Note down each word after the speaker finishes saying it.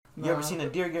You ever seen a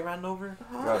deer get ran over?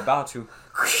 You're about to.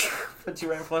 Put you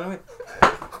right in front of it.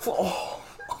 Oh.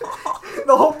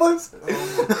 The whole bunch.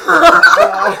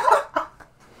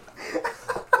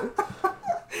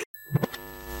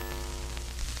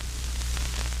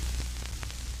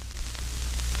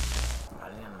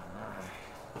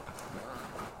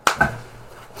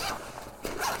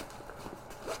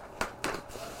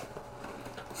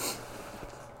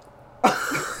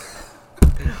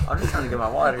 I'm just trying to get my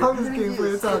water. I'm just kidding, but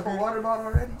it's all good. Water bottle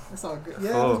already? It's all good.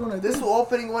 Yeah, Oh. this This will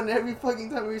opening one every fucking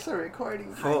time we start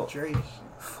recording. Full. hydration.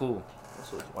 Fool.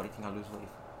 Why do you think I lose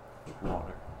weight?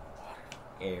 Water.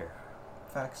 Air.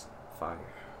 Facts. Fire.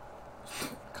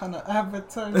 Kind of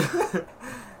appetite.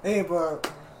 Hey, but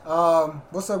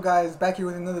what's up, guys? Back here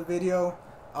with another video.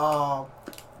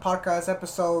 Podcast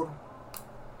episode.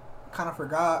 Kind of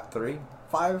forgot. 3.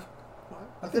 5.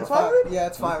 I think It's 5 already? Yeah,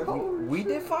 it's 5. We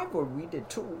did 5 or we did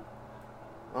 2?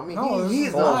 I mean, No, this he's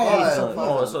is on five. five. So- He's oh,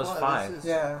 on so it's 5.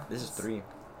 Yeah, This is 3.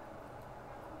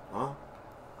 Huh?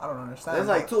 I don't understand. There's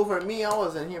like 2 for me. I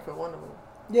wasn't here for one of them.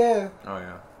 Yeah, Oh,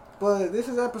 yeah. but this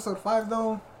is episode 5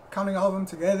 though. Counting all of them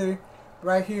together.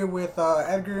 Right here with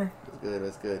Edgar, That's good.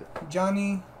 That's good.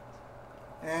 Johnny,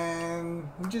 and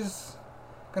we're just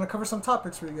gonna cover some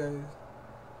topics for you guys.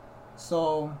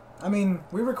 So, I mean,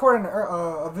 we recorded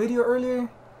a video earlier,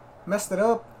 messed it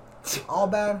up, all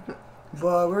bad.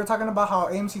 But we were talking about how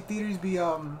AMC theaters be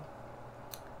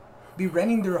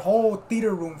renting their whole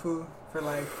theater room for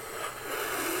like.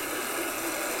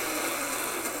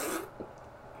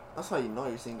 That's how you know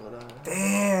you're single, though.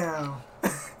 Damn.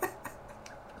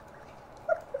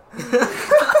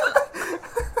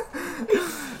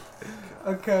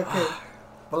 Okay.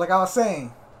 But like I was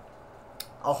saying,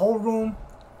 a whole room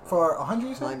for 100,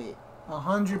 you said? Money.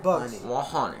 $100. 100.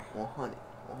 100.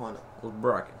 100. Was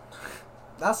bracket.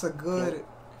 That's a good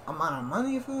amount of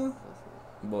money, fool.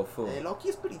 But fool. Hey, low key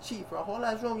is pretty cheap. For a whole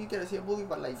ass room, you get to see a movie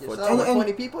by like For yourself and- with and-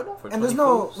 20 people, though? For And there's 20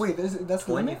 no fools. wait. That's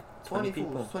the 20? limit. 20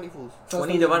 people. fools. 20 fools. So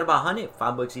 20 that's the divided limit. by 100,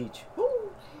 $5 each.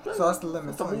 So that's the limit.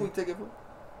 That's the 20. movie ticket, fool.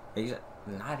 Exactly.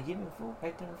 Not even fool.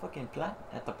 Right there in fucking plant.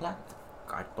 At the plant.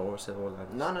 $14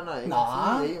 dólares. No.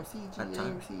 Nah. AMC That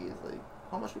time. AMC is like,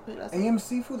 how much we paid last time?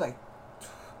 AMC food like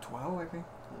 12, I think.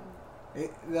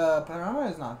 The Panorama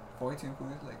is not 14 food.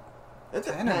 It's like It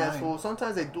 10 or depends, 9. fool.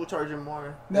 Sometimes they do charge you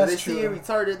more. That's if they see true. it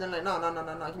retarded, then like, no,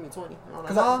 give me 20. I'm like,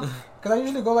 Cause huh? I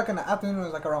usually go like in the afternoon,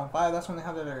 it's like around 5. That's when they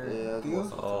have their Yeah,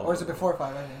 deals. Oh. Or is it before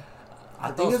 5? I think.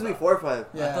 I think it's before 5.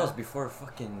 Yeah. I thought it was before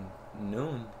fucking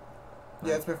noon.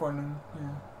 Yeah, it's before noon. Yeah,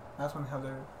 that's when they have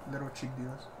their little cheap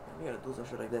deals. We gotta do some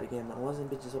shit like that again, man. Once them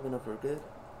bitches open up for good,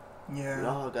 Yeah.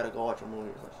 y'all gotta go watch a movie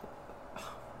or some shit.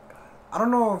 I don't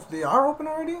know if they are open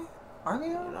already. Are they?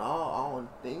 You know, I don't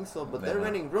think so, but they're Better.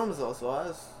 renting rooms though, so I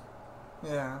was.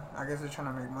 Yeah, I guess they're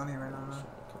trying to make money right now. Man.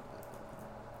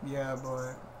 Yeah,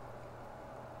 but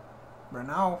right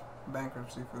now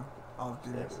bankruptcy for all of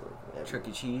these. Chuck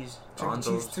E. Cheese. Chuck E. Cheese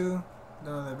Gonzo's. too.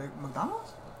 The big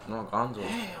McDonald's. No, Gonzo's.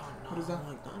 Hell no. What is that?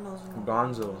 McDonald's.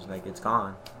 Gonzo's. Like, it's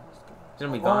gone. It's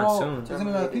gonna be gone soon. Isn't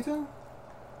it a pizza?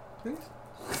 Please.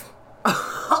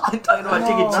 I'm talking about No.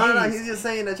 Chuck E. Cheese. No, he's just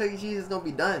saying that Chuck E. Cheese is gonna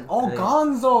be done. Oh, Hey.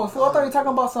 Gonzo. So I thought you were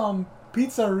talking about some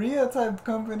pizzeria type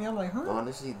company. I'm like, huh?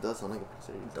 Honestly, it does sound like a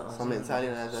pizzeria. Does. Some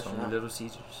Italian ass Some restaurant. Little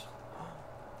Caesars.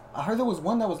 I heard there was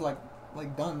one that was like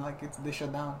done, like they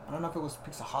shut down. I don't know if it was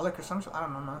Pizzaholic or something. I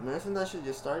don't know, man. Man, isn't that shit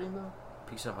just starting though?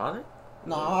 Pizza Hut?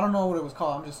 No, I don't know what it was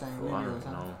called. I'm just saying Well, I maybe it was.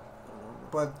 don't know.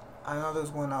 But I know there's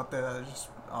one out there that just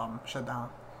shut down.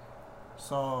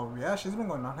 So yeah, she's been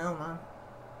going downhill, man.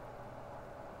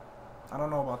 I don't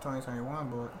know about 2021,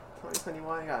 but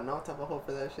 2021 got no type of hope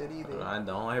for that shit either. I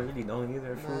don't. I really don't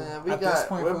either. Fool. Man, we At this got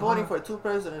point, we're fool, voting huh? for 2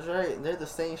 presidents, right? And they're the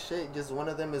same shit. Just one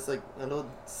of them is like a little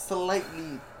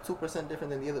slightly 2% different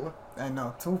than the other one. I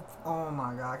know two. Oh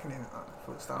my god, I can't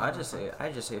even stop. I just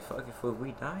say, fuck it. If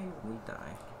we die, we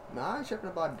die. Nah, I ain't tripping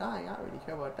about dying. I already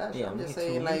care about that shit. Yeah, I'm just me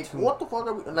saying, too, me like, too. what the fuck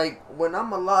are we like? When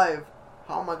I'm alive,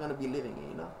 how am I gonna be living it?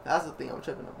 You know, that's the thing I'm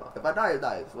tripping about. If I die, it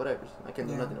dies. Whatever. I can't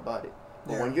do Yeah. nothing about it.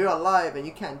 But Yeah. when you're alive and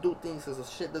you can't do things because of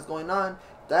shit that's going on,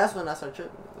 that's when I start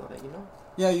tripping. Like, you know?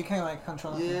 Yeah, you can't like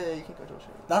control. Yeah, Nothing. you can't control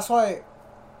shit. That's why,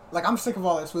 like, I'm sick of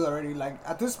all this food already. Like,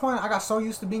 at this point, I got so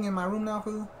used to being in my room now,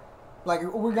 food. Like,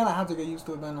 we're gonna have to get used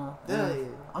to it by now. Yeah, And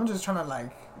yeah. I'm just trying to,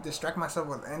 like, distract myself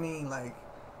with any, like,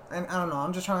 and I don't know,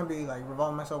 I'm just trying to be, like,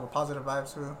 revolve myself with positive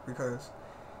vibes, too, because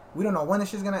we don't know when this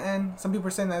shit's gonna end. Some people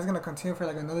are saying that it's gonna continue for,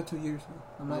 like, another 2 years.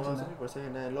 Imagine Some that. people are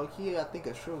saying that. Low key, I think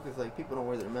it's true because, like, people don't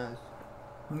wear their masks.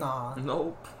 Nah.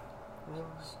 Nope.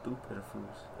 Stupid fools.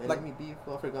 Hey, Like- let me be.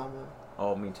 I forgot, man.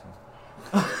 Oh, me too.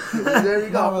 There we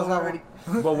go. None of us have Already.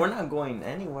 But we're not going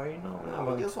anywhere, you know. We're not We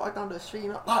going. just walk down the street, you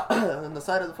know, on the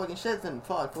side of the fucking sheds and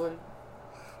fuck, boy.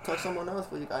 Touch someone else,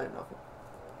 but you got enough.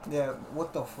 Yeah,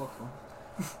 what the fuck, fool?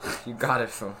 You got it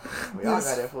from. We all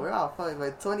got it for. We're all fucked.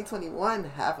 By 2021,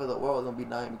 half of the world gonna be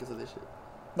dying because of this shit.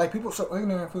 Like, people so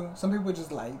ignorant, fool. Some people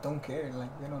just, like, don't care. Like,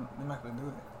 they're not gonna do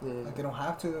it. Yeah. Like, they don't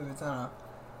have to. It's not.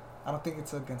 I don't think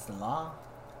it's against the law.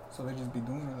 So they just be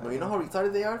doing it. Like, But you know how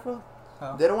retarded they are, bro?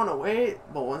 How? They don't want to wear it,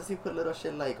 but once you put little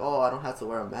shit like, oh, I don't have to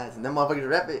wear a mask, and then motherfuckers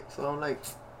rep it. So I'm like,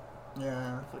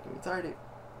 Yeah. fucking retarded.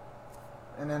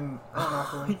 And then, I don't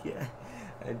know, fool. Yeah,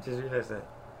 I just realized that.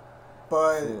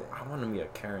 But, Ooh, I want to meet a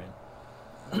Karen.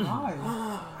 why?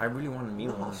 I really want to meet You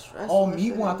know how one. stressful Oh, that meet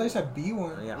shit one. I is? thought you said be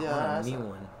one. Yeah, Yeah, I want that's to meet a-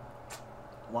 one.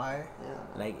 Why?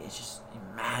 Yeah. Like, it's just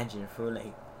imagine for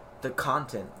like the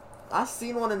content. I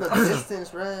seen one in the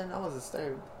distance, man. I was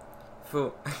disturbed.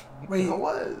 For Wait, I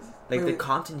was. like the Wait.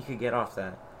 content you could get off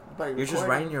that. But You're just recording,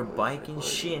 riding your bro, bike and recording.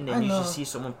 shit, and I then you know. just see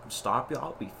someone stop you.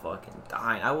 I'll be fucking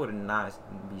dying. I would not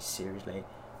be serious. Like,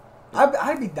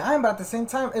 I'd be dying, but at the same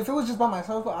time, if it was just by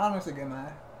myself, I'd honestly get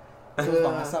mad. If it was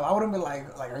by Yeah. myself, I wouldn't be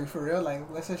like, are you for real? Like,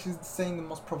 let's say she's saying the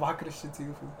most provocative shit to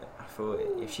you. Fool. for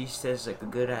if she says like a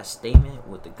good ass statement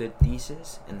with a good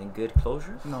thesis and a good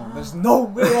closure, No, there's no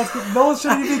way. No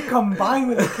should even combined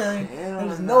with it, Karen. Hell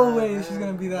There's no nah, way man. she's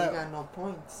gonna be They that. got no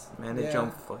points. man, they Yeah.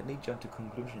 jump to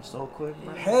conclusions so quick,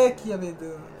 man. Heck yeah, they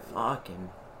do. Fucking,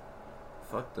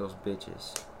 fuck those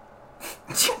bitches.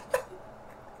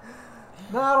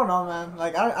 No, I don't know, man.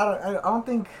 Like, I don't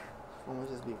think. Someone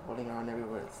just be rolling around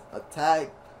everywhere. It's a tag.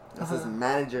 This is Uh-huh.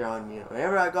 manager on me.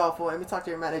 Wherever I go, for let me talk to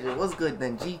your manager. What's good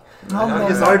then, G? No, I'm no,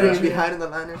 just no, ordering no. behind in the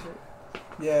line and shit.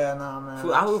 Yeah, nah, man.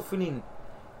 Fool, I was feeling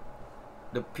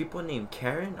the people named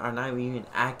Karen are not even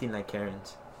acting like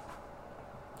Karens.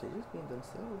 They just being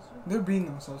themselves. Right? They're being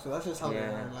themselves, so that's just how they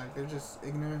Yeah. are. Like, they're just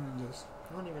ignorant and just.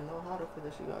 I don't even know how to put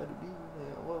that shit got to be.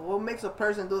 Like, what makes a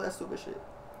person do that stupid shit?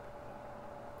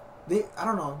 I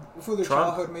don't know. For their Trump.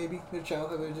 childhood, maybe. Their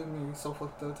childhood, they're just being so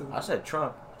fucked up to them. I said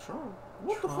Trump. Trump.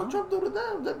 What the Trump? fuck Trump do to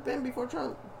them? They've been before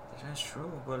Trump. That's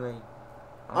true, but like,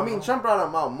 I mean, don't know. Trump brought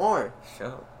them out more. Shut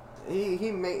up.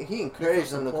 He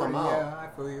encouraged them to come out. Yeah, I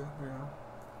feel you. Yeah.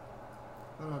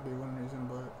 That might be one reason,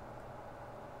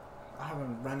 but I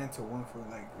haven't run into one for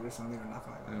like recently or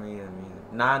nothing like that. Me either.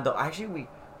 Nah, though. Actually,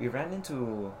 we ran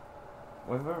into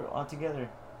when we were all together.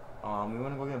 We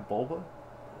went to go get boba.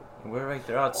 And we were right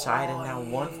there outside, and that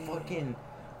one fucking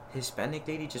Hispanic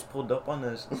lady just pulled up on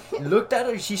us. Looked at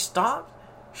us. She stopped.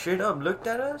 Straight up, looked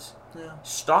at us. Yeah.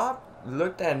 Stopped.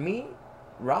 Looked at me,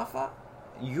 Rafa,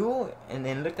 you, and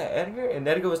then looked at Edgar. And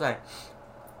Edgar was like,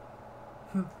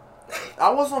 I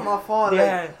was on my phone.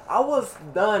 Yeah. Like, I was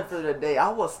done for the day. I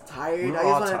was tired. We were I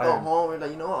all just wanted to go tired. home.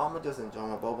 Like, you know what? I'm gonna just enjoy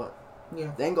my boba.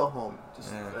 Yeah. Then go home.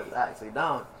 Just Yeah. relax, lay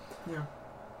down. Yeah.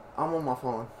 I'm on my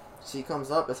phone. She comes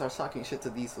up and starts talking shit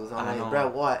to these fools. I'm I like, know. bro,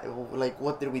 what? Like,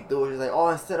 what did we do? She's like, oh,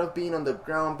 instead of being on the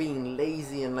ground, being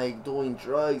lazy and like doing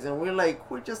drugs, and we're like,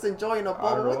 we're just enjoying a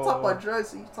boba. What type know. of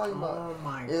drugs are you talking about? Oh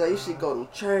my. He's like, you should go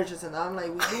to churches, and I'm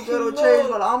like, we do go to No. church,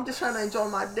 but I'm just trying to enjoy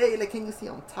my day. Like, can you see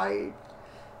I'm tired?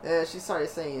 And she started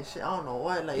saying shit. I don't know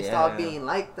what. Like, stop Yeah. being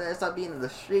like that. Stop being in the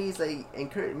streets. Like,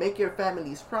 encourage, make your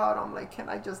families proud. I'm like, can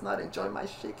I just not enjoy my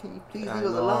shit? Can you please I leave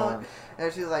us know. alone?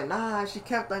 And she's like, nah. She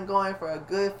kept on going for a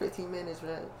good 15 minutes,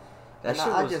 man. that And shit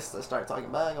I was. just started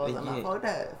talking back. I was like, nah, Yeah. fuck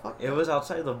that. Fuck It that. was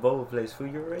outside the boba place. Fool,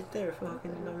 you were right there. Fool, how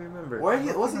can you not remember? Where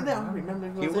he was he there? I don't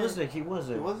remember. He was there. He was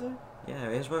He there. was there? Yeah,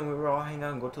 it's when we were all hanging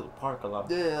out and go to the park a lot.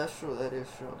 Yeah, that's true. That is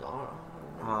true. I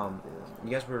don't remember. You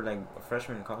guys were like a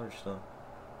freshman in college still.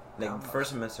 Like Yeah.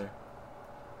 first semester.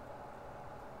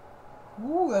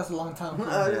 Ooh, that's a long time.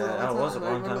 Yeah, ago. that was a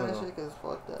long time That ago. shit, cause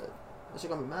fuck that. That shit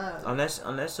got me mad.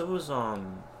 Unless it was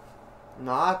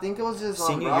No, I think it was just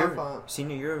senior on year Rafa.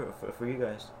 senior year for you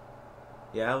guys.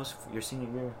 Yeah, it was your senior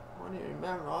year. I don't even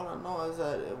remember. All I know is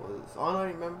that it was. All I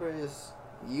remember is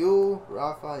you,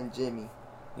 Rafa, and Jimmy.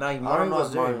 Nah, don't Mario know was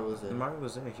if there. Mario was there. Mario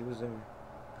was there. He was there.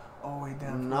 Oh wait,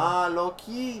 damn. Nah, low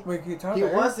key. Wait, can you turn up He the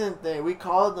air? wasn't there. We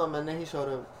called him and then he showed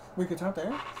up. We could turn up the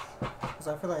air? Because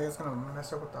I feel like it's gonna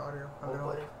mess up with the audio. A Oh, little.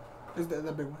 buddy. Is that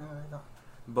the big one? Yeah, there you go.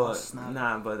 But snap.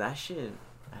 nah, but that shit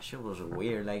was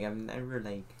weird. Like I've never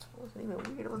like. It wasn't even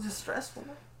weird. It was just stressful.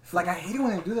 Man. Like, I hate it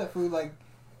when they do that, food. Like,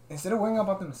 instead of worrying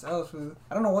about themselves, food.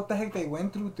 I don't know what the heck they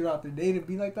went through throughout their day to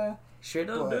be like that. Straight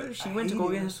up, But dude. She I went to go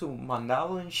hate get it. some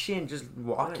mandalo and shit, and just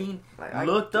walking, Like, I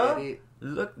looked get up, it.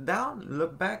 looked down,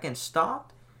 looked back, and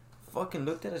stopped. fucking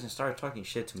looked at us and started talking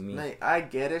shit to me. Like, I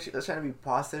get it. She was trying to be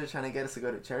positive, trying to get us to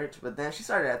go to church, but then she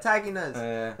started attacking us.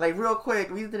 Like, real quick.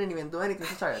 We didn't even do anything.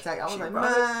 She started attacking. I was like,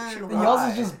 man. And y'all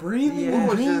was just breathing. Yeah. And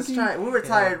We were just trying. We were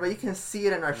tired, Yeah. but you can see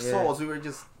it in our souls. We were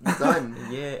just done.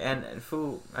 Yeah, and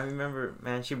fool, I remember,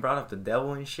 man, she brought up the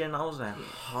devil and shit, and I was like,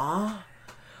 huh?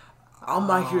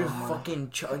 I'm out here fucking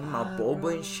chugging my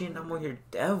boba and shit, and I'm out here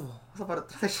devil. I was about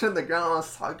to throw that shit on the ground. I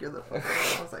was talking the fuck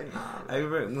out. I was like, nah. I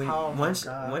remember when once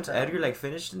Edgar like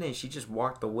finished it, and she just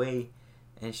walked away,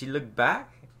 and she looked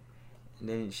back, and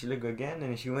then she looked again,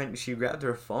 and she grabbed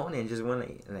her phone and just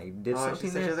went like did something. She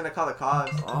said there. she was gonna call the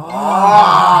cops. You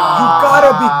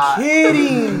gotta be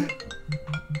kidding!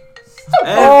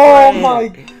 Hey,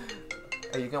 my!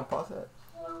 Are you gonna pause that?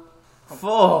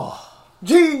 Four.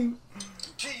 G.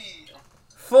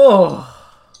 Four.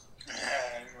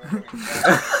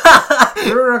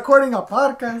 We're recording a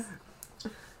podcast.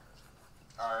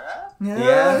 Alright?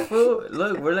 Yeah, fool.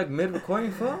 Look, we're like mid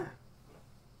recording, fool.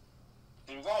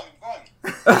 Keep going.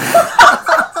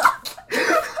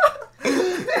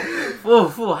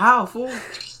 Fool, how, fool?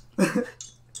 Hey,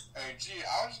 G,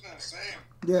 I was just gonna say,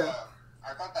 Yeah.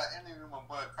 I got that interview with my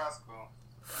boy at Costco.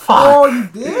 Oh, you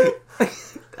did?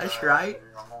 That's right.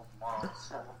 I'm home tomorrow.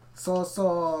 So it's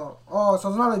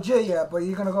not legit yet, but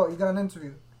you're gonna go. You got an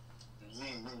interview.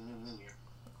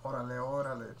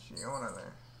 Órale, G, órale.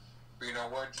 But you know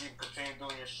what, G, continue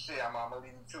doing your shit. I'm gonna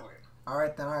lead you to it.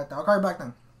 Alright then. I'll call you back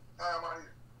then. I'm out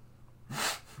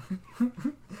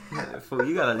here. Fool,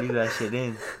 you gotta leave that shit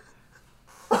in.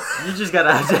 You just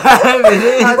gotta have it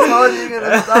in. I told you you're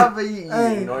gonna stop, but you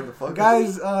Hey, ignored the fuck.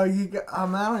 guys, I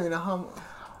don't even know how.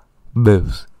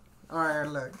 Booze. Alright,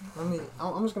 look.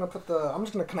 I'm just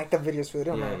gonna connect the videos for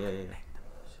you. Yeah.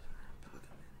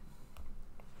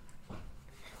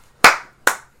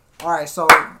 Alright, so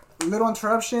little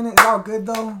interruption. It's all good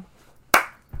though.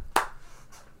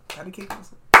 How do you kick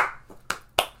this?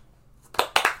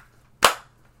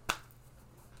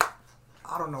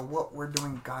 I don't know what we're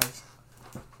doing, guys.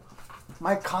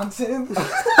 My content. Okay,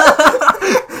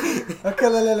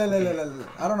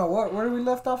 I don't know where we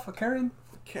left off. Karen.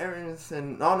 Karen's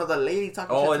and no, the lady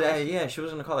talking. Oh, shit to us. yeah, she was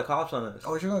gonna call the cops on us.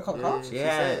 Oh, you're gonna call the cops? She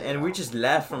Yeah, said- and we just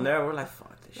left from there. We're like,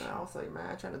 fuck this shit. And I was like, man,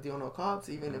 I'm trying to deal with no cops.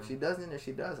 Even if she doesn't, if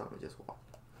she does, I'm gonna just walk.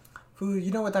 Food,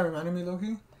 you know what that reminded me,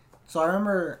 Loki? So I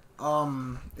remember,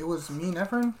 it was me and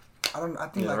Efren. I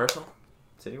think Universal?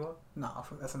 City Walk? Nah,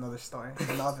 that's another story.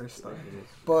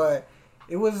 But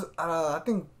it was, I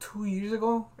think 2 years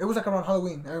ago. It was like around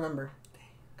Halloween. I remember,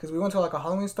 cause we went to like a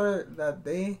Halloween store that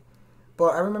day.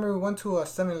 But I remember we went to a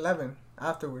 7-Eleven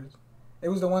afterwards. It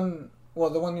was the one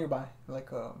nearby,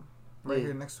 like right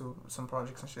here next to some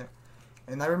projects and shit.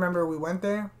 And I remember we went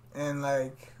there and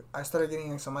like I started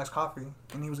getting some iced coffee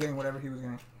and he was getting whatever he was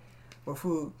getting. But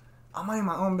food, I'm minding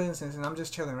my own business and I'm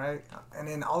just chilling, right? And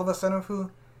then all of a sudden, food,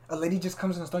 a lady just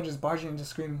comes and starts just barging and just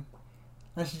screaming,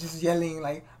 and she's just yelling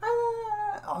like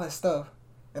all that stuff.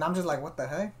 And I'm just like, what the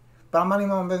heck? But I'm minding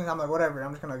my own business. I'm like, whatever.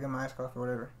 I'm just gonna get my iced coffee,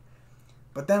 whatever.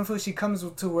 But then, food, she comes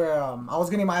to where I was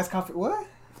getting my iced coffee. What?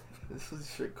 This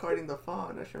was recording the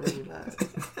phone. That should make me laugh.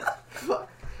 Look,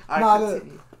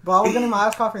 but I was getting my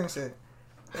iced coffee and shit.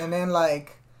 And then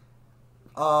like,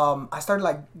 I started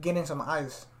like getting some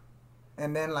ice,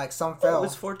 and then like some fell. Oh,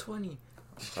 it's 420.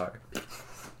 I'm sorry.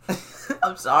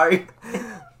 I'm sorry.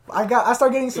 I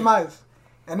started getting some ice,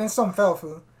 and then some fell,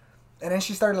 food. And then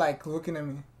she started like looking at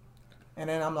me, and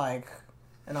then I'm like,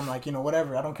 you know,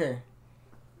 whatever, I don't care.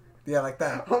 Yeah, like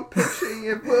that. I'm picturing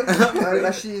it, but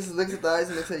like she just looks at the eyes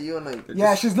and looks at you and like.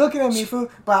 Yeah, she's looking at me,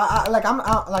 food. But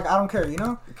I don't care, you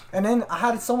know. And then I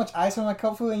had so much ice in my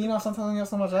cup, food, and you know sometimes when you have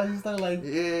so much ice, you start like.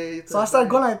 Yeah. So I started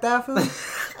going like that, food.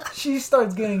 She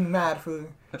starts getting mad, food.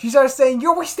 She starts saying,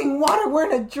 "You're wasting water.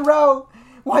 We're in a drought.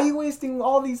 Why are you wasting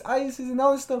all these ices and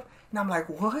all this stuff?" And I'm like,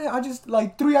 "What? I just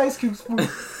like 3 ice cubes, food.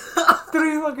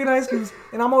 3 fucking ice cubes."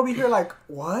 And I'm over here like,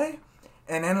 "What?"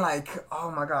 And then like, oh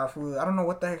my god, fool. I don't know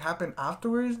what the heck happened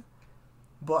afterwards,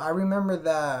 but I remember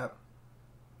that.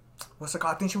 What's it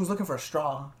called? I think she was looking for a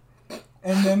straw,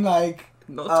 and then like.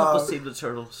 No time to save the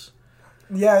turtles.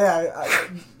 Yeah,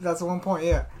 that's one point.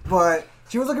 Yeah, but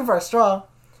she was looking for a straw,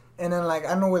 and then like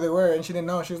I don't know where they were, and she didn't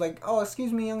know. She was like, "Oh,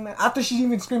 excuse me, young man." After she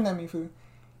even screamed at me, fool,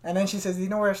 and then she says, "Do you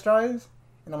know where a straw is?"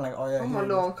 And I'm like, "Oh yeah." I'm a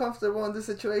little uncomfortable in this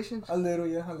situation. A little,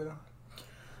 yeah, a little.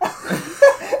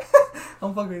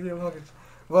 I'm fucking, yeah, I'm fucking.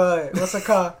 But what's it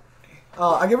called?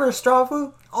 I give her a straw,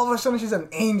 food. All of a sudden, she's an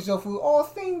angel, food. "Oh,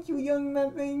 thank you, young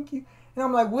man, thank you." And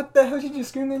I'm like, "What the hell?" She just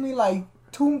screamed at me like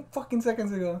 2 fucking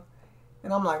seconds ago.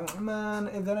 And I'm like, "Man,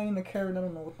 if that ain't a carrot, I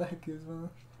don't know what the heck is, man."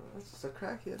 That's just a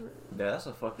crackhead, right? Yeah, that's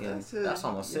a fucking. That's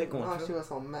on a sick one. Oh, too. she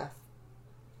was on meth.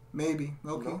 Maybe.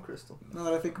 Okay. No crystal. Now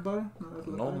that I think about it. Now that I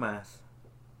look No at it. math.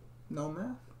 No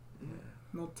math. Yeah.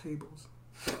 No tables.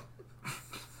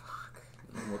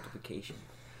 No multiplication.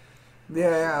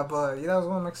 Yeah, but that was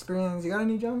one experience. You got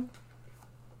any, John?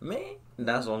 Me?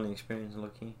 That's the only experience,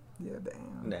 lucky. Yeah,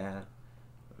 damn. Nah.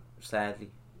 Sadly.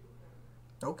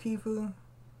 No key food.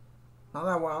 Now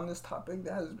that we're on this topic,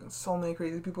 there has been so many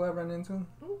crazy people I've run into.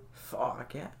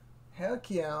 Fuck yeah. Heck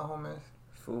yeah, homies.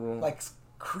 Fool. Like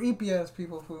creepy ass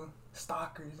people, fool.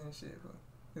 Stalkers and shit, fool.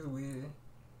 It's weird.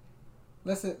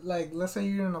 Let's say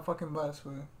you're in a fucking bus,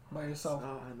 fool, by yourself.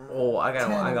 Oh, I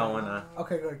got one now.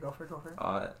 Okay, go for it.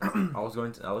 I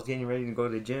was getting ready to go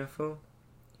to the gym, fool.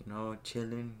 You know,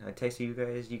 chilling. I texted you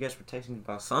guys. You guys were texting me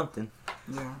about something.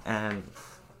 Yeah. And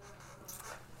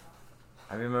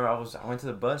I remember I went to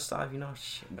the bus stop, you know,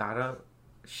 got up,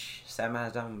 sat my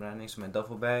ass down right next to my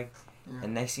duffel bag,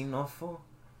 and next thing you know, fool,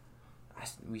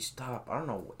 we stopped. I don't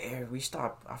know where we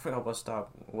stopped. I forgot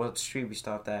what street we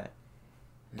stopped at.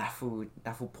 And that fool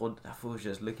was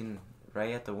just looking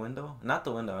right at the window, not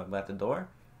the window, but at the door,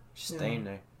 just staying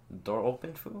there. The door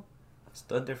opened, fool.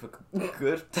 Stood there for a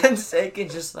good 10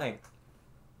 seconds, just staying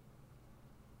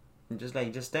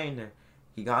there.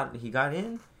 He got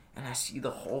in. And I see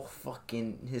the whole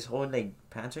his whole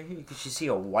pants right here. You can just see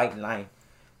a white line.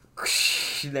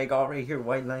 Like all right here,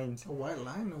 white lines. A white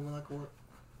line or like what?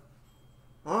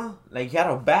 Huh? Like he had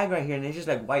a bag right here and it's just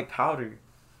like white powder.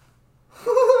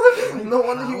 No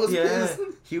wonder he was pissed.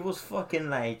 He was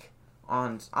fucking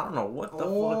on, I don't know what the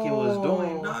fuck he was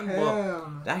doing.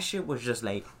 But that shit was just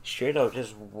straight up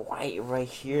just white right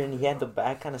here and he had the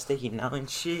bag kind of sticking out and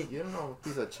shit. You don't know a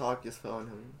piece of chalk just fell on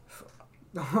him.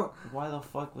 Why the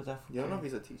fuck was that? You don't know if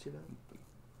he's a teacher then?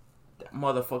 That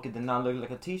motherfucker did not look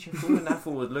like a teacher, fool. And that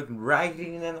fool was looking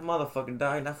raggedy and then the motherfucker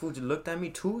died. And that fool just looked at me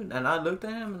too. And I looked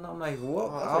at him and I'm like,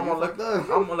 what? I'm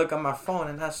gonna look at my phone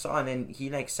and I saw and then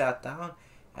he sat down.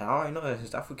 And all I know is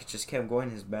that fool just kept going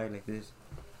in his bag like this.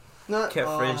 Kept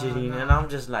fidgeting and I'm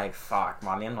just like, fuck,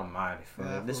 Molly, I'm not mad.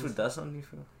 This fool does something,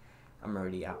 fool. I'm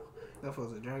already out. That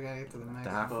fool's a drug addict to the max.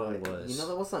 That fool was. You know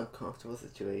that was an uncomfortable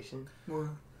situation? What?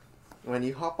 When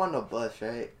you hop on the bus,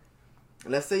 right?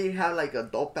 Let's say you have a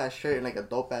dope ass shirt and a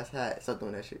dope ass hat. Stop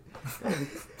doing that shit.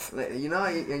 You know,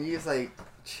 and you just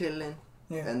chilling.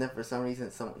 Yeah. And then for some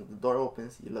reason, the door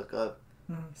opens. You look up.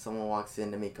 Someone walks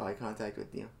in to make eye contact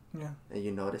with you. Yeah. And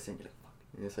you notice and you're like, fuck.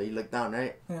 And so you look down,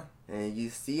 right? Yeah. And you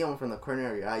see him from the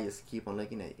corner of your eye. You just keep on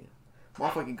looking at you.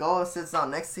 Motherfucker goes, sits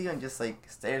down next to you and just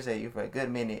stares at you for a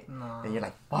good minute. No. And you're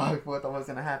like, fuck, what the fuck's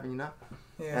gonna happen, you know?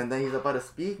 Yeah. And then he's about to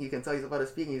speak. You can tell he's about to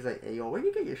speak. And he's like, hey, yo, where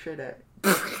you get your shirt at?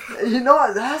 You know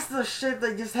what? That's the shit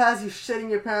that just has you shitting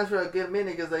your pants for a good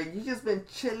minute. Because, you just been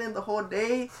chilling the whole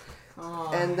day.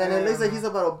 Oh, and then it looks like he's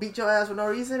about to beat your ass for no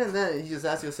reason. And then he just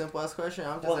asks you a simple ass question.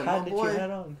 I'm just What hat did you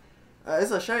have on?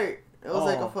 It's a shirt. It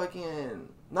was a fucking...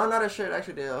 No, not a shirt,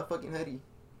 actually. A fucking hoodie.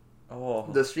 Oh.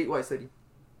 The streetwise hoodie.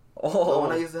 Oh. The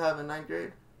one I used to have in 9th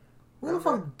grade. Who the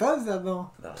fuck does that, though?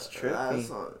 That's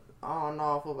trippy. I don't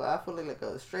know, fool, but I feel like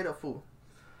a straight up fool.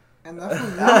 And that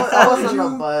fool I was on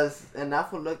the bus, and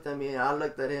that fool looked at me, and I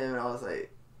looked at him, and I was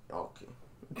like, okay.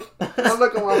 I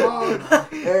look at my mom,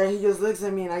 and he just looks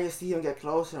at me, and I just see him get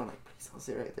closer. I'm like, please don't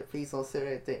sit right there. Please don't sit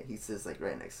right there. He sits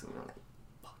right next to me. I'm like,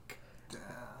 fuck. Damn,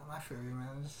 I feel you, man.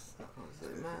 I was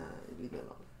like, man, leave me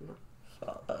alone. You know?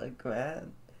 Fuck,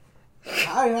 man.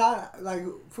 I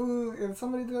fool, if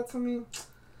somebody did that to me,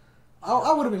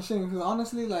 I would have been shitting, because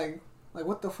honestly,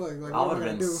 what the fuck? What am I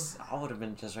gonna do? I would have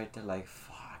been just right there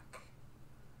fuck.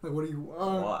 What do you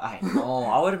want? Well, I know.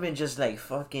 I would have been just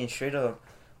fucking straight up.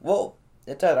 Well,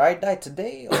 it's either I die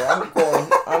today or I'm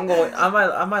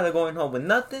either going home with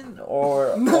nothing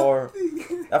or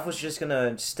I was just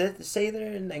gonna stay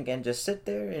there and again just sit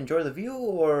there, enjoy the view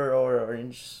or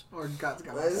God's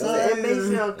gonna it makes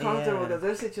me uncomfortable because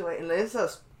there's situations. It's a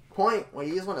point where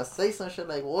you just want to say some shit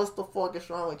like, what the fuck is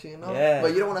wrong with you, you know? Yeah.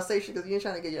 But you don't want to say shit because you ain't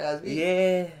trying to get your ass beat.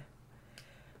 Yeah.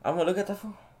 I'm gonna look at that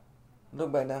phone.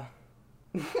 Look back now.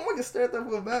 I'm gonna stare at that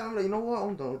fool back. I'm like, you know what?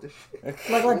 I'm done with this shit.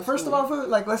 First of all, fool,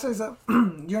 let's say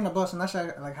you're in a bus and that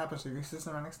shit happens to you,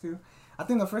 sitting right next to you. I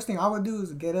think the first thing I would do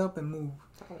is get up and move.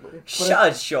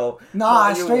 Shut yo.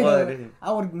 Nah, straight up.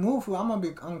 I would move, fool. I'm gonna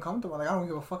be uncomfortable. I don't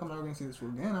give a fuck. I'm never gonna see this fool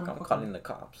again. I'm calling the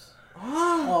cops.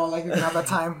 Oh, you can have that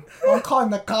time. I'm calling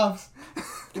the cops.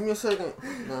 Give me a second.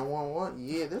 911.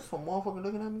 Yeah, there's some motherfucker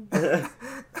looking at me.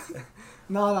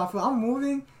 No, fool. I'm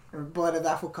moving, but if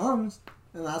that fool comes,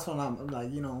 and that's when I'm like,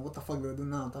 what the fuck do I do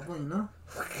now? At that point,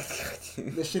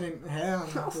 this shit ain't hell.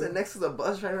 I was sitting next to the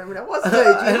bus driver. Remember that? What's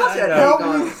good, G? How's your day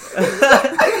going?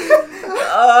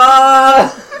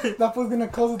 That fool's gonna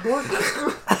close the door.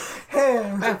 Hey,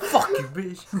 damn. Man, fuck you,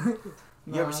 bitch. You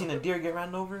Nah. ever seen a deer get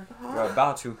ran over? You're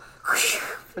about to.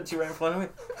 Put you right in front of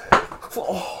it.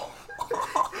 Oh.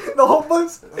 The whole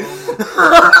bunch.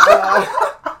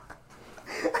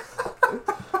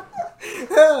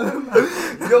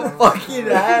 Yo, fucking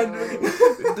hand.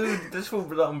 Dude, this fool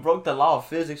broke the law of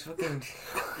physics. Fucking.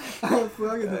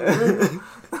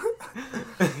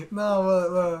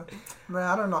 No, but man,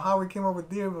 I don't know how we came up with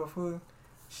deer, but food.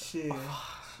 Shit.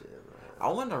 I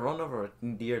want to run over a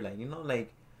deer, like, you know,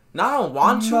 like. No, I don't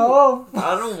want to. No.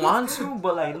 I don't want to,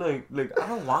 but like, look, I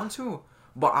don't want to,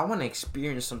 but I want to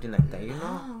experience something like that, you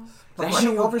know? Like That running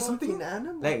shit over would- something?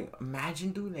 Animal. Like,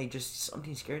 imagine, dude, like, just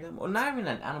something scared them. Or not even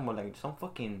an animal, like, some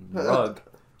fucking rug.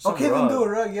 Some Okay, rug. then do a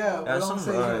rug, yeah. Yeah, But don't some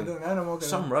say you're gonna rug. do an animal.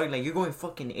 Some rug, like, you're going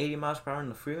fucking 80 miles per hour on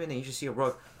the freeway, and then you just see a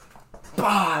rug.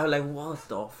 Bah! Like, what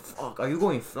the fuck? Are you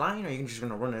going flying, or are you just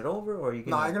gonna run it over, or are you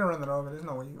gonna... Nah, you're gonna run it over. There's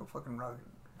no way you go fucking rug.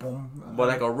 Boom. But,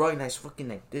 like, a rug that's fucking,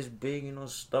 like, this big, you know,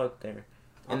 stuck there.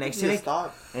 And, like, say, like,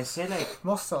 stop. and say, like,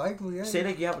 Most likely, yeah. say,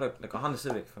 like, you have, like a Honda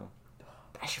Civic, Phil.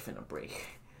 That shit finna break.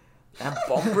 That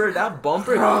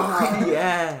bumper,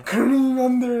 yeah. Clean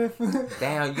under it.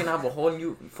 Damn, you're gonna have a whole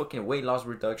new fucking weight loss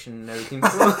reduction and everything. That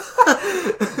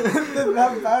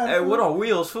bad. Hey, what are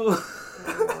wheels, fool?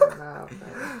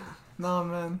 Nah,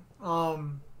 man. I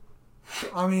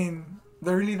mean,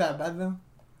 they're really that bad, then?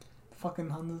 Fucking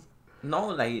Hondas. No,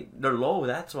 like, they're low,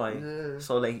 that's why. Yeah.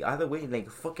 So, like, either way, like,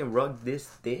 fucking rug this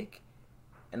thick,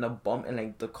 and a bump, and,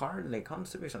 like, the car, like, Honda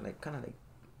Civics are, like, kind of, like,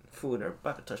 fool, they're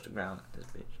about to touch the ground, like this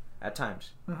bitch. At times.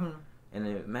 Mm-hmm. And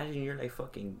then imagine you're, like,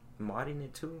 fucking modding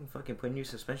it, too, and fucking putting new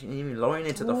suspension, and even lowering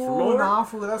it to the Ooh, floor. Nah,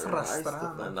 fool, that's Yeah,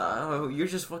 restaurant. No, you're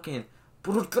just fucking...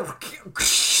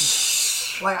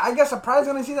 Like, I get surprised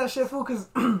when I see that shit, fool, because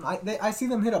I see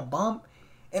them hit a bump,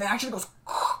 and it actually goes...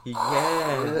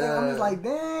 Yeah. Yeah, I'm just like,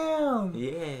 damn.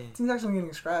 Yeah. Things actually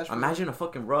getting scratched. fool. Imagine a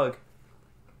fucking rug.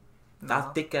 Nah,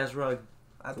 That thick ass rug.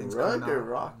 I think it's Rug coming or out.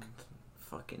 rock?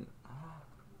 Fucking.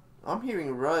 I'm hearing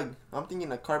rug. I'm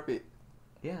thinking a carpet.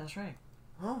 Yeah, that's right.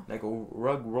 Huh? Like a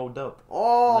rug rolled up.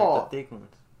 Oh. Like the thick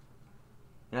ones.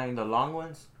 You know, like the long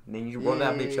ones. Then you roll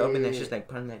that bitch up and it's Yeah. just like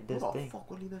putting like this Who the thing. fuck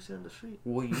would leave that shit on the street?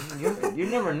 Well, you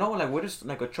never know. Like, what if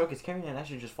like a truck is carrying it and that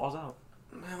shit just falls out?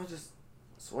 Man, I just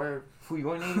swear. Fool, you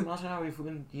going 80 miles an hour,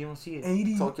 you don't see it.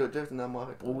 80. Tokyo Drift in that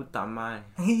motherfucker. Puta madre.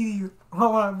 80. Why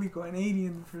would I be going 80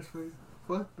 in the first place?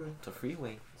 Fuck that. It's a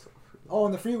freeway. Oh,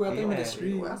 in the freeway. I think in Yeah. the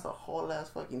street. Well, that's a whole ass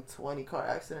fucking 20 car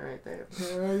accident right there.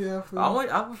 Yeah, yeah. Fool. I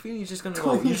have a feeling you're just gonna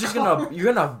go.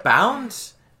 You're gonna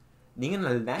bounce. You're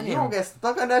gonna land You don't him. get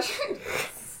stuck on that shit.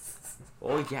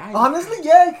 Oh yeah. Honestly,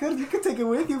 yeah, you could take it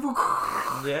with you. Fool.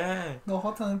 Yeah. The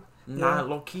whole time. Nah, Yeah.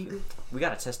 low key. We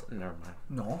gotta test. Never mind.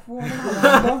 No, fool.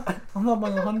 I'm not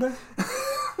buying a Honda.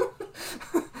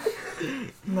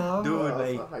 No. Dude, Oh, like-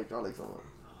 it's the hydraulics on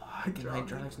it. Fucking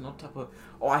hydraulics, no type of.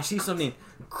 Oh, I see something.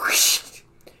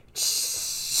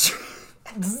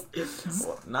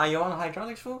 Nah, you on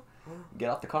hydraulics, fool? Get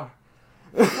out the car.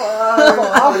 This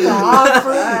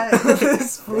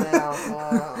fool.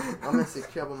 Yeah, I'm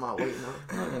insecure about my weight now.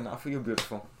 No, you're not. Fool, you're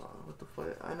beautiful. What the fuck?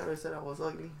 I never said I was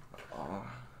ugly. Oh,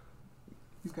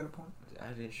 He's got a point.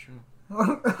 that is true. I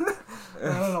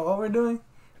don't know what we're doing,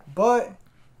 but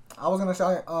I was gonna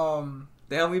say,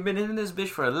 Damn, we've been in this bitch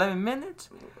for 11 minutes?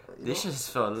 This is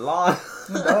so long. it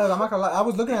does, I'm not gonna lie. I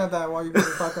was looking at that while you guys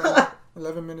were talking about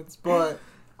 11 minutes, but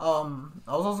I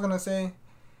was also gonna say,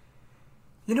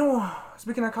 you know,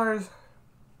 speaking of cars,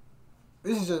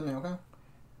 this is just me, okay?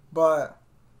 But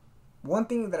one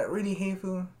thing that I really hate,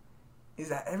 fool, is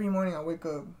that every morning I wake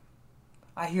up,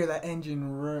 I hear that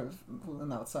engine rev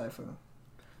pulling outside, fool.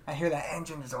 I hear that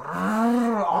engine is all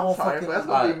I'm sorry, fucking. but that's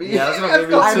gonna be me. Yeah, that's gonna be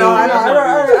me I too. know, That's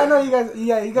gonna be I know, you guys.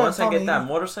 Yeah, you guys. Once I tell get me. that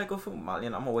motorcycle, fool, man,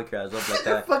 I'm gonna wake your ass up like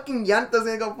that. Fucking llantas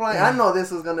ain't gonna fly. I know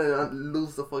this was gonna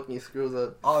lose the fucking screws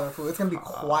up. Oh, fool, it's gonna be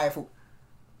quiet, fool.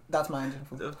 That's my engine,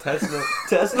 fool. Tesla.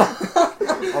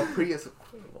 Or Prius.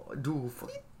 Dude, fuck.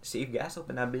 Save gas up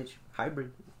in that bitch.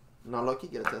 Hybrid. No, lucky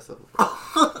get a Tesla.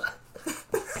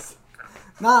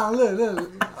 Nah, look.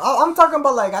 I'm talking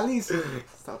about like at least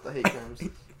Stop the hate crimes.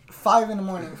 5 in the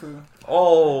morning, fool.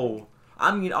 Oh,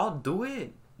 I mean, I'll do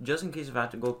it. Just in case if I have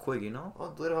to go quick, you know?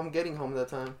 I'll do it if I'm getting home that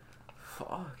time.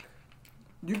 Fuck.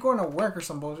 You're going to work or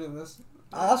some bullshit. That's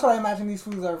what I imagine these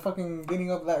fools are fucking getting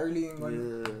up that early and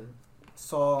going. Yeah.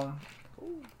 So,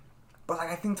 but like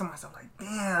I think to myself like,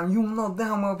 damn, you know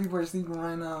damn well people are sleeping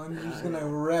right now, and you're just gonna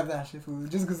rev that shit, fool,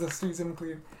 just because the streets isn't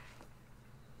clear.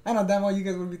 I know damn well you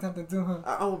guys would be tempted too, huh?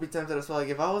 I would be tempted as well. Like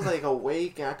if I was like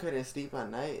awake and I couldn't sleep at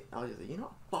night, I was just like, you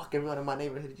know, fuck everyone in my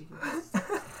neighborhood.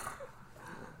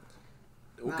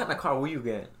 What kind of car will you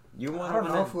get? You I don't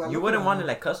know, fool. I you look wouldn't at want to them.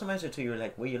 like customize it to you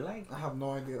like what you like. I have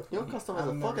no idea. You don't customize I've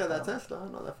the never fuck out of that thought. Tesla.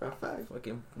 I know that for a fact.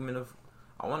 Fucking,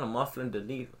 I want a muffler to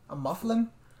leave. A mufflin?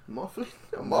 Muffler?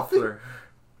 A Muffler.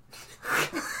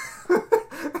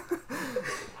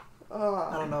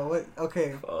 I don't know what.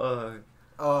 Okay.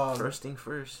 First thing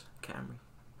first, Camry.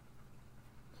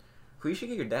 Who you should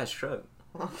get your dad's truck?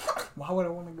 Why would I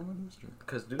want to go in this truck?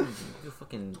 Cause dude, you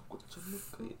fucking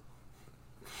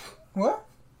What?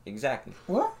 exactly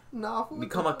What? Nah, fool.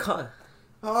 become a cunt.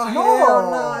 Oh, No,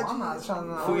 hell nah, I'm not trying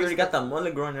to. Fool, you already got that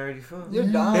mullet growing already, fool. You're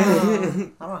dumb.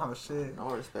 I don't have a shit. No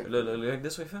respect. Look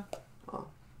this way, fool. Oh.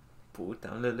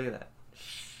 Puta, look at that.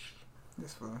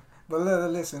 This fool. But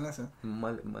listen.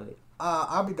 Mullet.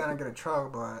 I'll be down to get a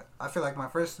truck, but I feel like my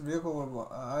first vehicle would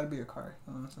I'd be a car.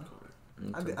 You know what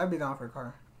I'm saying? I'd be down for a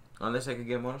car. Unless I could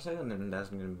get a motorcycle, then that's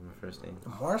gonna be my first thing. A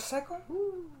motorcycle?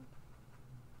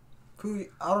 Food,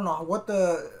 I don't know what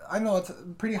I know it's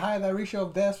pretty high, that ratio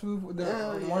of deaths with the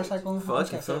Yeah, yeah. motorcycle. Fuck I it,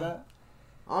 can't say son. that.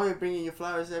 I'll be bringing you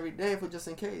flowers every day for just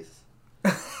in case.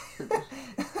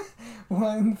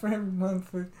 One for every month.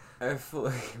 For... Alright,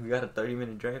 fool. We got a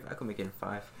 30-minute drive. I could make it in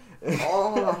 5.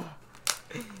 Oh,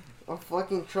 a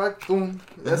fucking truck. Boom.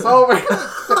 That's over.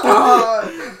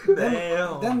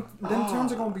 Damn. Them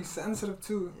turns are gonna be sensitive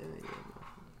too.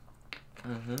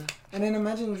 Mm-hmm. And then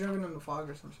imagine driving in the fog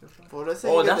or some shit. Well, let's say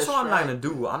Oh, you get that's the what I'm not Shrek. gonna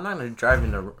do. I'm not gonna drive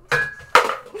in the.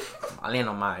 I land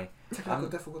on my. Technical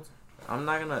difficulty. I'm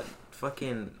not gonna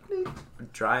fucking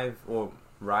drive or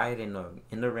ride in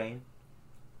the rain,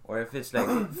 or if it's like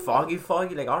foggy,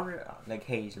 like like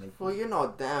haze, like. Well, you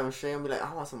know damn sure you'll be like,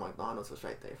 I want some McDonald's. It's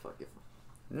right there. Fuck it.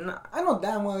 Nah, I know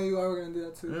damn well you are gonna do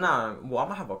that too. nah. Well, I'm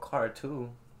gonna have a car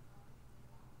too.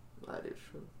 That is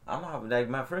true. I'm gonna have like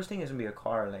my first thing is gonna be a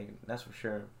car, like that's for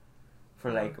sure,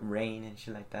 for like rain and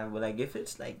shit like that. But like if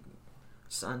it's like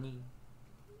sunny,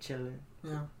 chilling,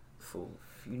 Yeah. fool,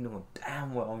 you know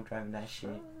damn well I'm driving that shit.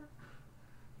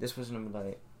 This was gonna be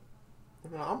like, I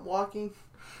mean, I'm walking.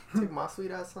 Take my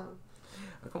sweet ass son.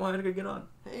 come on, nigga, get on.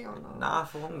 Hang on. Nah,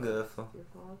 fool, I'm good, fool.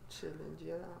 I'm chilling.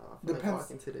 Yeah. I feel like Depends.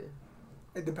 walking today.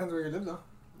 It depends where you live though.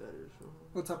 That is true.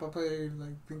 What type of player you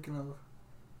like thinking of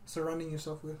surrounding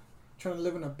yourself with? Trying to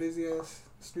live in a busy ass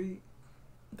street.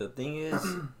 The thing is,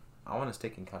 I want to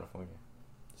stick in California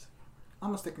I'm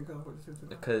gonna stick in California too.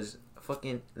 because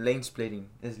fucking lane splitting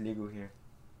is legal here.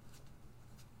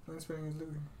 Lane splitting is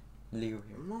legal. Legal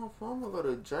here. No, if I'm gonna go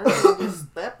to Germany and get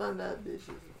stepped on that bitch.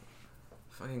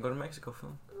 Fucking go to Mexico,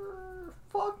 fool.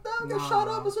 Fuck that. Get Nah. shot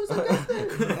up as soon as I get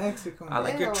there. Mexico. I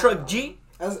like your Hell truck, no. G.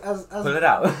 As Pull it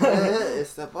out. Yeah,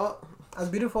 step up. as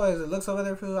beautiful as it looks over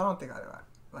there, Phil, I don't think I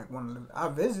like want to live. I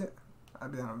visit.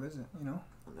 I'd be down to visit. You know.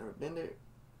 I've never been there.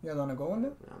 You guys wanna go one day?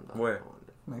 Yeah, I'm down Where? to go one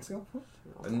day. Mexico. Fool?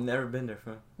 I've never been there,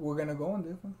 fool. We're gonna go one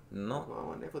day. Fool. No. I'm going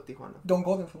one day for Tijuana. Don't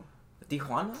go there, fool.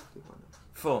 Tijuana? Tijuana.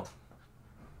 Fool.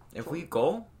 If we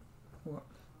go What?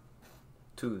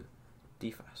 to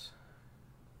Tifas,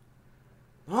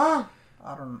 Huh?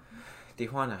 I don't.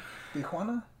 Tijuana,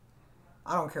 Tijuana.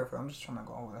 I don't care for. I'm just trying to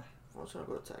go over there. I'm trying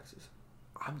to go to Texas.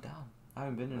 I'm down. I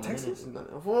haven't been in a Texas? minute.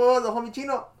 Oh, the homie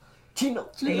Chino. Chino.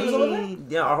 Chino's over there?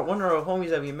 Yeah, one of our homies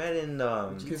that we met in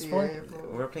Kids GTA,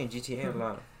 Sport? we were playing GTA a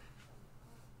lot.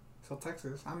 So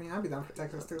Texas. I mean, I'd be down for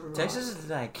Texas too. Texas is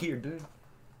like here, dude.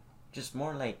 Just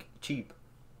more like cheap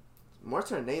More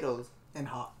tornadoes. And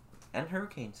hot. and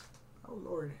hurricanes. Oh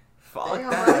Lord. Fuck Damn,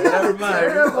 that. man. Never mind.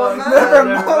 Terrible, man. Never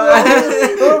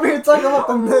mind. We're over here talking about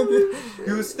the negative.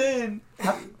 Houston.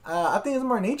 I think it's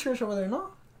more nature-ish over there, no?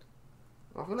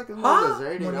 I feel like it's Huh? more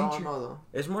deserted. I More don't nature. know though.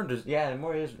 It's more.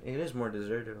 It is more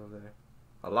deserted over there.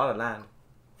 A lot of land.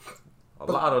 A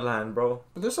But- lot of land, bro.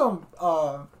 But there's some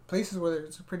places where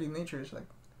it's pretty nature-ish. Like,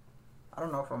 I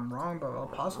don't know if I'm wrong, but El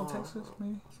Paso, Texas,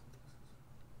 maybe.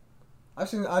 I've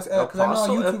seen. El Because I know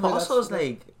Paso, YouTubers. El Paso's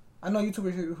like. I know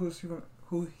YouTubers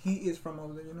who he is from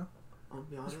over there. You know, I'll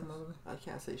be he's honest. from over there. I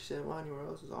can't say shit about anywhere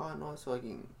else. All I know is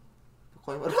fucking.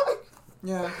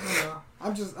 Yeah, I know.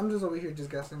 I'm just over here just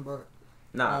guessing, but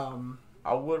Nah,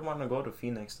 I would want to go to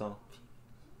Phoenix though.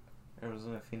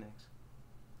 Arizona, Phoenix.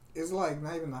 it's like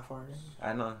not even that far.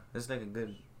 I know it's like a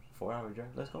good 4-hour drive.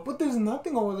 Let's go. But there's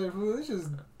nothing over there, fool. It's just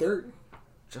dirt.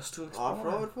 Just to explore. Off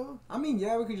road food. I mean,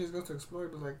 yeah, we could just go to explore,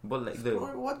 but like, But like Or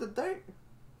the what the dirt?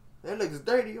 It looks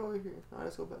dirty over here. Alright,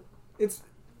 let's go back. it's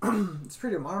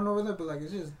pretty modern over there, but like,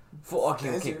 it's just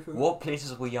okay. Desert food. What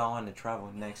places will y'all want to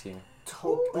travel next year?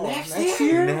 next year?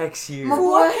 year. Next year.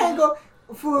 Fool, I can't go.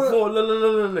 Fool, Fool,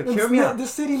 look. Hear me out. The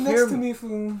city Hear next to me. me,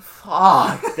 fool.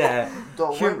 Fuck that. The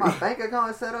Hear way my me. bank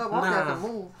account is set up, I'm gonna have to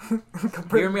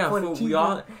move. Hear me out, For the fool. cheap We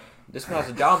all. one. This man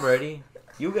has a job already.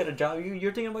 You get a job.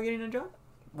 You're thinking about getting a job?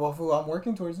 Well, fool, I'm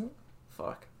working towards it.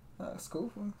 Fuck. That's cool,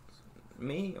 fool.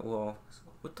 Me? Well,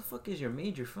 what the fuck is your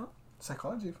major, fool?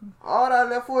 Psychology, fool. All that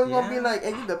left fool is gonna be Yeah. like,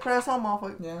 hey, you depressed, huh,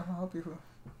 motherfucker? Yeah, I'll help you, fool.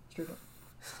 Straight up.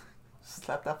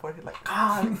 Slap that forehead like,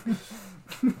 God.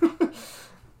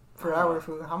 Per hour,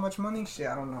 fool. How much money? Shit,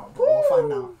 I don't know. But we'll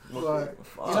find out. But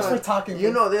Fuck. just for talking,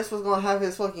 You fool. know this was gonna have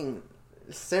his fucking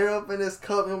syrup in his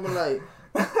cup and be like,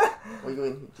 what you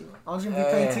in here? I was gonna be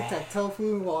playing tic-tac-toe,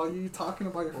 fool, while you talking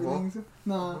about your Uh-huh. feelings.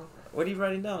 Nah. What are you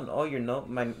writing down? Oh, your note,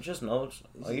 just notes.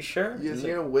 Are you sure? You just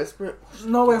hear him whisper.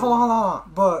 No, wait, hold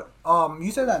on. But,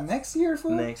 you said that next year,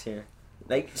 fool? Next year.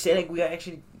 Like, say, like, we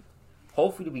actually,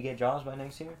 hopefully we get jobs by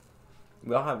next year.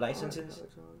 We all have licenses.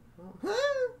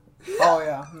 Oh,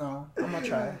 yeah. No. I'm gonna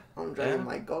try. I'm driving Yeah.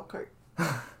 my go-kart.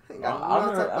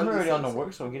 I'm already on the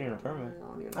work, so I'm getting a permit.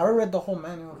 I already read the whole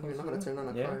manual. I'm not gonna turn on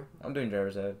a Yeah, car. I'm doing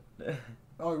driver's ed.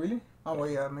 Oh, really? Oh, well,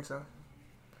 yeah, it makes sense.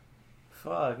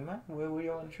 Fuck, man. Where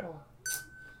you want to travel?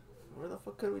 Where the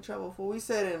fuck could we travel for? We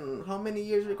said in how many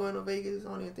years we're going to Vegas? I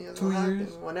don't even think that's 2 gonna happen.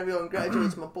 years. When everyone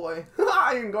graduates, my boy.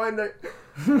 I ain't going there.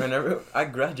 Whenever I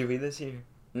graduate this year.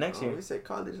 Next year. We said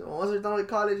college. Once we're done with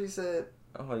college, we said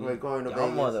Oh, we're going to y'all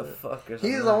Vegas. motherfuckers.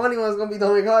 He's I'm the not- only one that's gonna be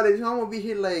done with college. I'm gonna be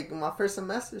here like my first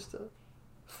semester still.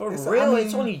 For It's- real, I mean-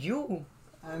 it's only you.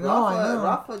 I know, I know.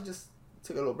 Rafa just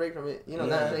took a little break from it. You know,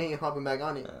 Yeah. that he ain't hopping back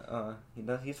on it.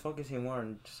 He's focusing more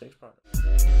on sex products.